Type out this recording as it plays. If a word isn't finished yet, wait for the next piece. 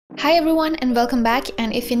Hi everyone and welcome back,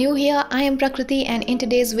 and if you're new here, I am Prakriti, and in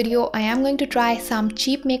today's video I am going to try some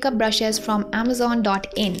cheap makeup brushes from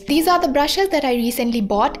Amazon.in. These are the brushes that I recently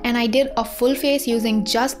bought and I did a full face using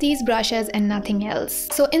just these brushes and nothing else.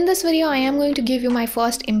 So in this video I am going to give you my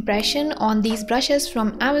first impression on these brushes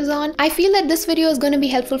from Amazon. I feel that this video is going to be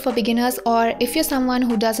helpful for beginners or if you're someone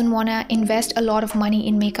who doesn't want to invest a lot of money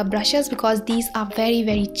in makeup brushes because these are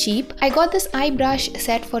very cheap. I got this eye brush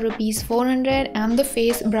set for rupees 400 and the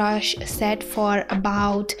face brush set for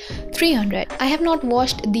about 300. I have not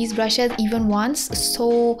washed these brushes even once,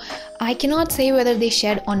 so I cannot say whether they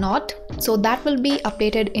shed or not. So that will be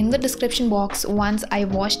updated in the description box once I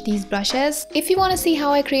wash these brushes. If you want to see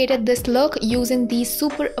how I created this look using these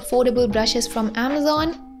super affordable brushes from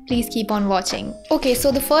Amazon, please keep on watching. Okay,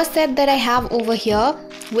 so the first set that I have over here,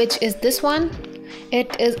 which is this one.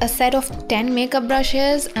 It is a set of 10 makeup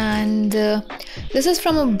brushes and this is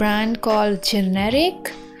from a brand called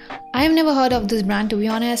Generic. I have never heard of this brand, to be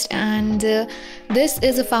honest, and this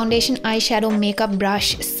is a foundation eyeshadow makeup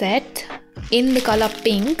brush set in the color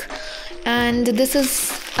pink, and this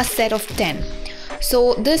is a set of 10.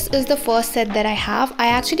 So this is the first set that I have. I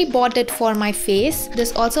actually bought it for my face.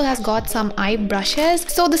 This also has got some eye brushes.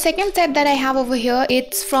 So the second set that I have over here,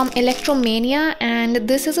 it's from Electromania, and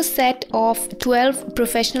this is a set of 12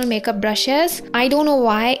 professional makeup brushes. I don't know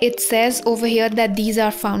why it says over here that these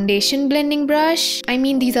are foundation blending brush. I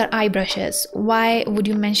mean, these are eye brushes. Why would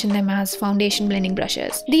you mention them as foundation blending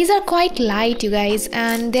brushes? These are quite light, you guys,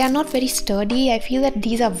 and they are not very sturdy. I feel that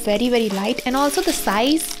these are very light, and also the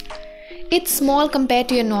size, it's small compared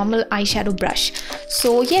to your normal eyeshadow brush.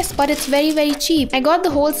 So yes, but it's very cheap. I got the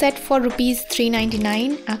whole set for rupees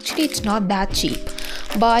 399. Actually, it's not that cheap.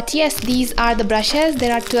 But yes, these are the brushes.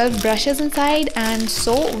 There are 12 brushes inside, and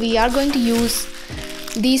so we are going to use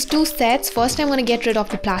these two sets. First, I'm going to get rid of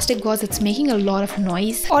the plastic because it's making a lot of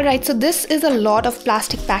noise. Alright, so this is a lot of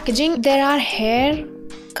plastic packaging. There are hair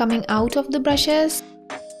coming out of the brushes.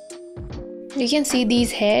 You can see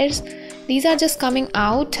these hairs. These are just coming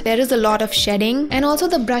out. There is a lot of shedding, and also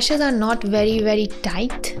the brushes are not very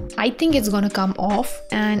tight. I think it's gonna come off,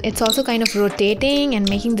 and it's also kind of rotating and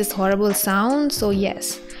making this horrible sound. So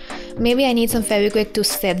yes, maybe I need some Fevikwik to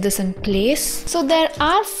set this in place. So there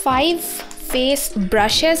are 5 face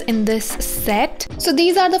brushes in this set. So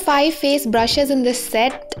these are the 5 face brushes in this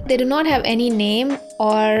set. They do not have any name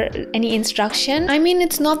or any instruction. I mean,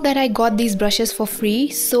 it's not that I got these brushes for free,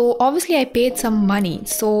 so obviously I paid some money,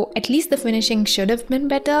 so at least the finishing should have been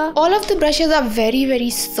better. All of the brushes are very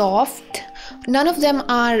soft. None of them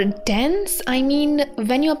are dense. I mean,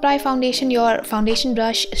 when you apply foundation, your foundation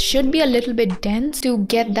brush should be a little bit dense to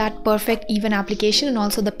get that perfect even application and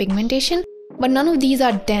also the pigmentation. But none of these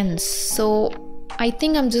are dense, so I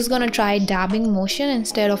think I'm just gonna try dabbing motion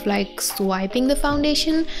instead of like swiping the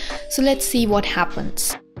foundation. So let's see what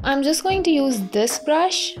happens. I'm just going to use this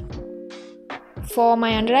brush for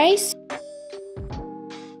my under eyes.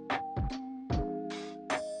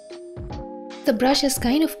 The brush is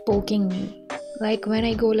kind of poking me. Like when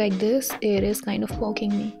I go like this, it is kind of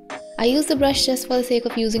poking me. I use the brush just for the sake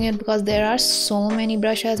of using it because there are so many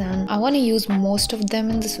brushes and I want to use most of them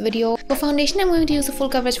in this video. For foundation, I'm going to use a full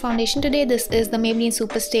coverage foundation today. This is the Maybelline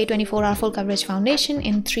Superstay 24-hour full coverage foundation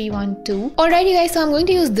in 312. Alright you guys, so I'm going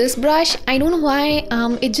to use this brush. I don't know why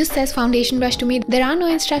it just says foundation brush to me. There are no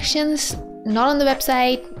instructions, not on the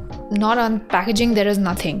website, not on packaging, there is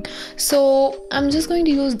nothing. So I'm just going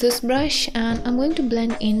to use this brush and I'm going to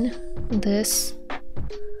blend in this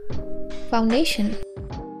foundation.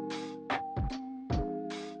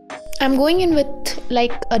 I'm going in with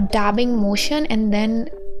like a dabbing motion and then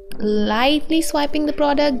lightly swiping the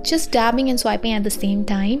product, just dabbing and swiping at the same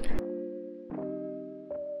time.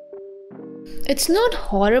 It's not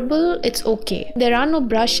horrible, it's okay. There are no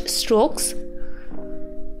brush strokes,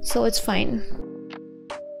 so it's fine.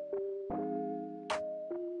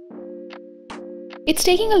 It's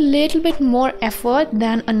taking a little bit more effort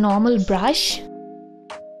than a normal brush,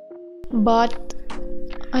 but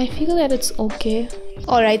I feel that it's okay.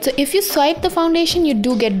 Alright, so if you swipe the foundation, you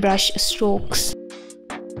do get brush strokes.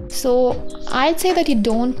 So I'd say that you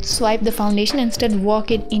don't swipe the foundation, instead work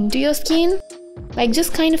it into your skin. Like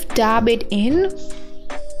just kind of dab it in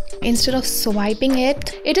instead of swiping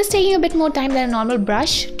it. It is taking a bit more time than a normal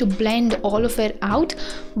brush to blend all of it out,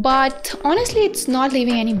 but honestly it's not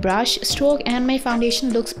leaving any brush stroke and my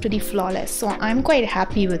foundation looks pretty flawless, so I'm quite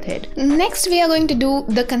happy with it. Next we are going to do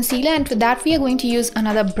the concealer, and for that we are going to use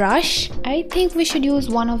another brush. I think we should use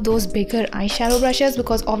one of those bigger eyeshadow brushes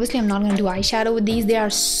because obviously I'm not going to do eyeshadow with these, they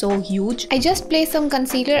are so huge. I just placed some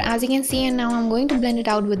concealer as you can see, and now I'm going to blend it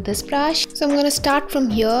out with this brush. So I'm going to start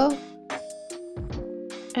from here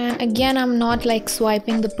And again, I'm not like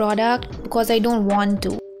swiping the product because I don't want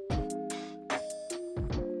to.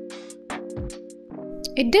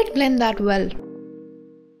 It did blend that well.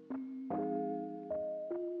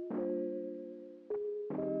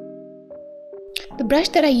 The brush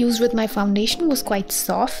that I used with my foundation was quite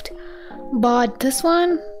soft, but this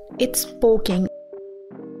one, it's poking.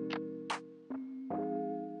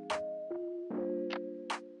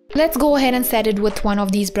 Let's go ahead and set it with one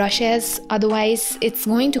of these brushes, otherwise it's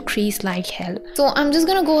going to crease like hell. So I'm just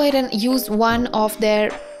gonna go ahead and use one of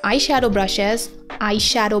their eyeshadow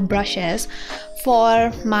brushes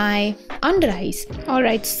for my under eyes.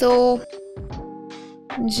 Alright, so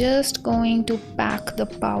I'm just going to pack the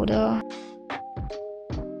powder.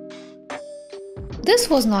 This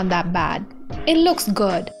was not that bad. It looks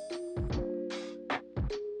good.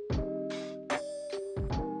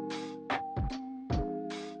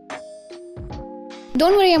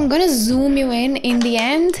 Don't worry, I'm gonna zoom you in the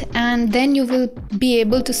end, and then you will be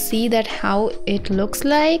able to see that how it looks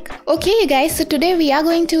like. Okay you guys, so today we are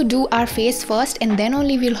going to do our face first and then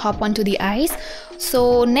only we'll hop onto the eyes.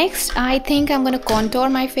 So next I think I'm gonna contour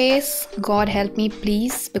my face. God help me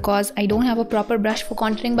please, because I don't have a proper brush for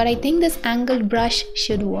contouring, but I think this angled brush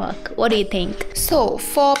should work. What do you think? So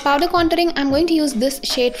for powder contouring, I'm going to use this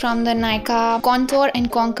shade from the Nykaa Contour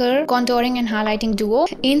and Conquer Contouring and Highlighting Duo.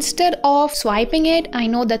 Instead of swiping it, I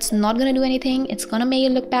know that's not gonna do anything, it's gonna make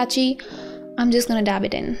it look patchy. I'm just gonna dab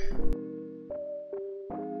it in.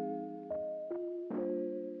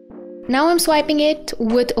 Now I'm swiping it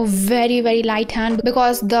with a very light hand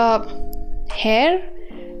because the hair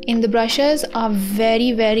in the brushes are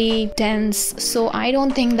very dense, so I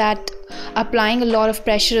don't think that applying a lot of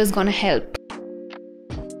pressure is gonna help.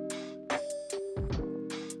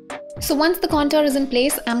 So once the contour is in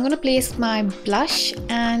place, I'm gonna place my blush,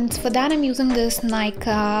 and for that I'm using this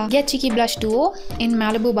Nykaa Get Cheeky Blush Duo in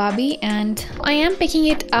Malibu Barbie, and I am picking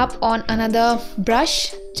it up on another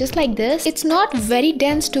brush just like this. It's not very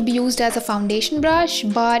dense to be used as a foundation brush,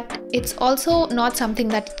 but it's also not something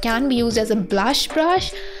that can be used as a blush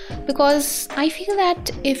brush, because I feel that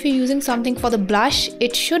if you're using something for the blush,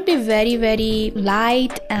 it should be very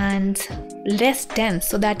light and less dense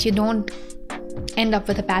so that you don't end up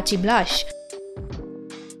with a patchy blush.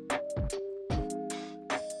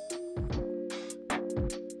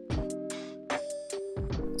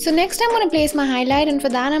 So next I'm going to place my highlight, and for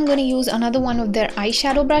that I'm going to use another one of their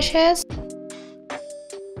eyeshadow brushes.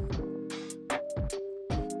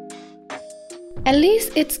 At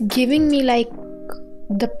least it's giving me like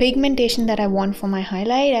the pigmentation that I want for my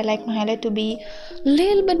highlight. I like my highlight to be a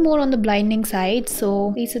little bit more on the blinding side, so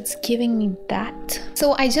at least it's giving me that.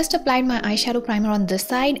 So I just applied my eyeshadow primer on this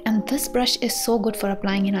side, and this brush is so good for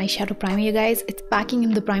applying an eyeshadow primer, you guys. It's packing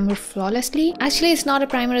in the primer flawlessly. Actually, it's not a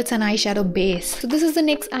primer, it's an eyeshadow base. So this is the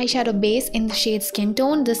NYX eyeshadow base in the shade Skin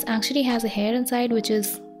Tone. This actually has a hair inside, which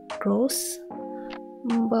is gross,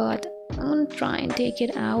 but I'm gonna try and take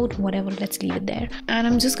it out. Whatever, let's leave it there. And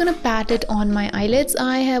I'm just gonna pat it on my eyelids.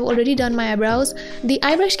 I have already done my eyebrows. The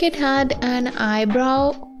eye brush kit had an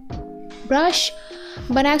eyebrow brush,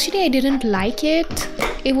 but actually I didn't like it.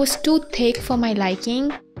 It was too thick for my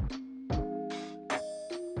liking.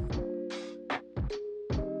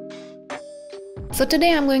 So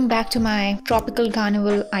today I'm going back to my Tropical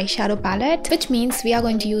Carnival eyeshadow palette, which means we are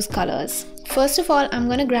going to use colors. First of all, I'm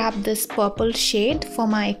gonna grab this purple shade for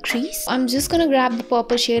my crease. I'm just gonna grab the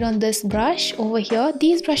purple shade on this brush over here.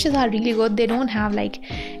 These brushes are really good. They don't have like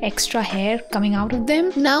extra hair coming out of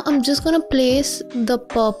them. Now I'm just gonna place the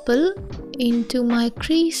purple into my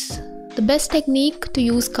crease. The best technique to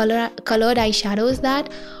use colored eyeshadow is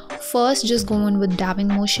that first just go in with dabbing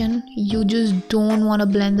motion. You just don't want to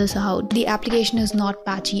blend this out. The application is not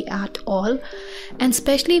patchy at all, and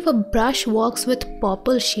especially if a brush works with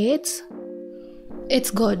purple shades, it's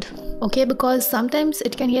good, okay, because sometimes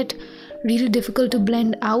it can get really difficult to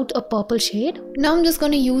blend out a purple shade. Now I'm just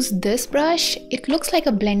going to use this brush. It looks like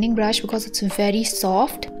a blending brush because it's very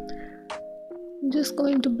soft. I'm just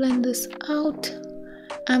going to blend this out.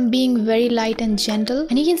 I'm being very light and gentle,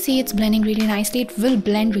 and you can see it's blending really nicely. It will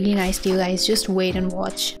blend really nicely, you guys. Just wait and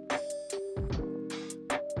watch.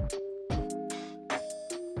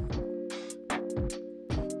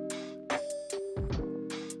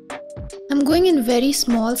 I'm going in very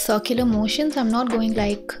small circular motions. I'm not going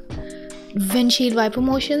like windshield wiper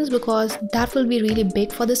motions because that will be really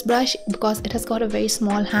big for this brush because it has got a very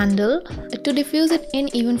small handle. To diffuse it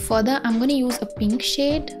in even further, I'm going to use a pink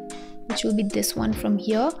shade, which will be this one from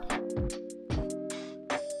here.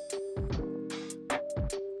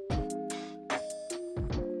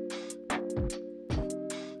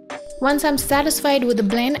 Once I'm satisfied with the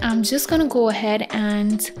blend, I'm just gonna go ahead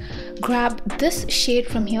and grab this shade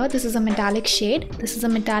from here. This is a metallic shade. This is a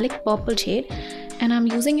metallic purple shade, and I'm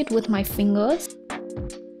using it with my fingers.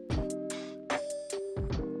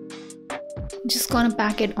 Just gonna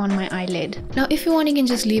pack it on my eyelid. Now if you want, you can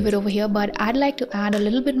just leave it over here, but I'd like to add a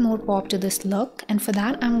little bit more pop to this look, and for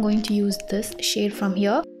that I'm going to use this shade from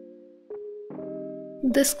here.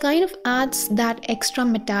 This kind of adds that extra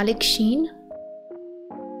metallic sheen.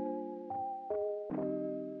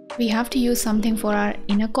 We have to use something for our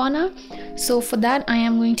inner corner, so for that I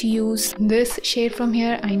am going to use this shade from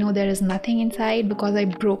here. I know there is nothing inside because I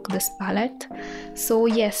broke this palette, so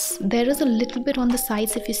yes, there is a little bit on the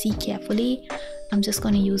sides if you see carefully. I'm just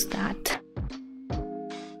going to use that.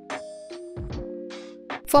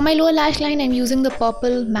 For my lower lash line, I'm using the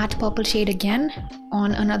purple, matte purple shade again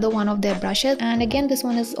on another one of their brushes, and again this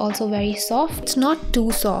one is also very soft. It's not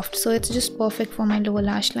too soft, so it's just perfect for my lower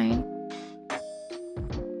lash line.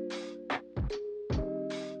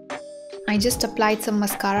 I just applied some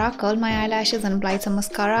mascara, curled my eyelashes and applied some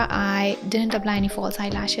mascara. I didn't apply any false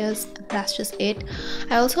eyelashes, that's just it.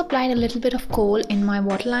 I also applied a little bit of kohl in my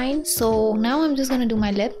waterline. So now I'm just going to do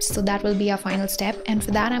my lips, so that will be our final step. And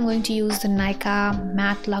for that I'm going to use the Nykaa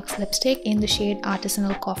Matte Luxe Lipstick in the shade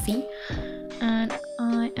Artisanal Coffee. And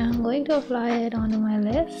I am going to apply it onto my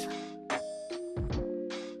lips.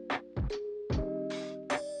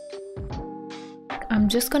 I'm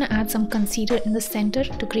just gonna add some concealer in the center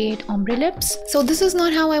to create ombre lips. So this is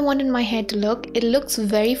not how I wanted my hair to look. It looks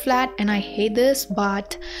very flat and I hate this,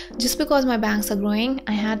 but just because my bangs are growing,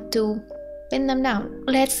 I had to pin them down.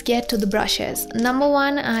 Let's get to the brushes. Number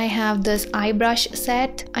one, I have this eye brush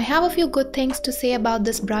set. I have a few good things to say about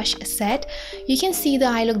this brush set. You can see the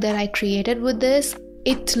eye look that I created with this.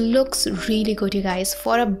 It looks really good, you guys.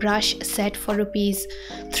 For a brush set for rupees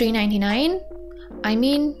 399, I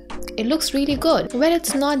mean, it looks really good. Well,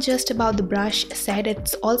 it's not just about the brush set,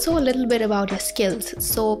 it's also a little bit about your skills,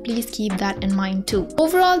 so please keep that in mind too.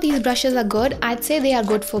 Overall, these brushes are good. I'd say they are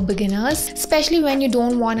good for beginners, especially when you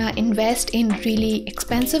don't want to invest in really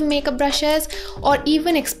expensive makeup brushes or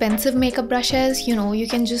even expensive makeup brushes. You know, you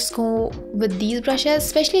can just go with these brushes,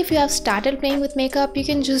 especially if you have started playing with makeup, you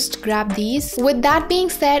can just grab these. With that being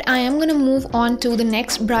said, I am going to move on to the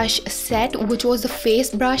next brush set, which was the face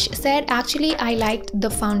brush set. Actually, I liked the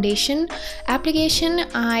foundation application.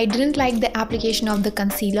 I didn't like the application of the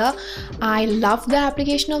concealer. I love the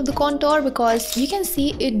application of the contour because you can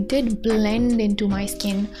see it did blend into my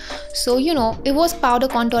skin. So you know, it was powder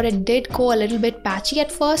contour. It did go a little bit patchy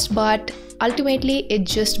at first, but ultimately it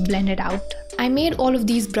just blended out. I made all of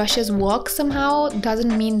these brushes work somehow.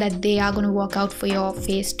 Doesn't mean that they are going to work out for your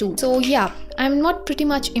face too. So yeah, I'm not pretty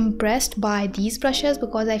much impressed by these brushes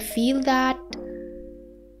because I feel that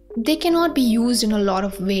they cannot be used in a lot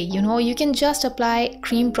of way. You know, you can just apply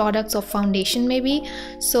cream products or foundation maybe.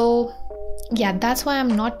 So yeah, that's why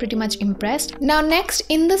I'm not pretty much impressed. Now next,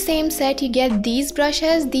 in the same set you get these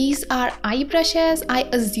brushes. These are eye brushes. I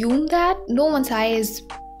assume that no one's eye is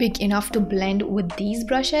big enough to blend with these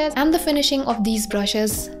brushes, and the finishing of these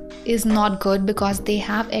brushes is not good because they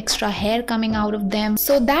have extra hair coming out of them.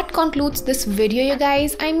 So that concludes this video, you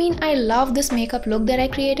guys. I mean, I love this makeup look that I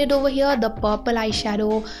created over here. The purple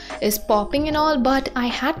eyeshadow is popping and all, but I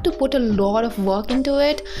had to put a lot of work into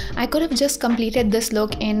it. I could have just completed this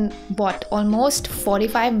look in what, almost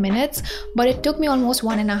 45 minutes, but it took me almost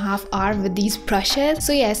 1.5 hours with these brushes.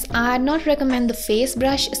 So yes, I'd not recommend the face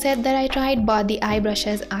brush set that I tried, but the eye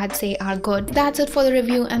brushes I'd say are good. That's it for the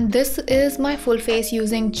review, and this is my full face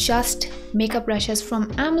using just makeup brushes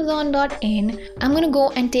from Amazon.in. I'm gonna go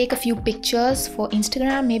and take a few pictures for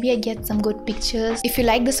Instagram. Maybe I get some good pictures. If you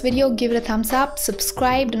like this video, give it a thumbs up,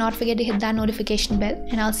 subscribe, do not forget to hit that notification bell,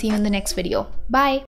 and I'll see you in the next video. Bye.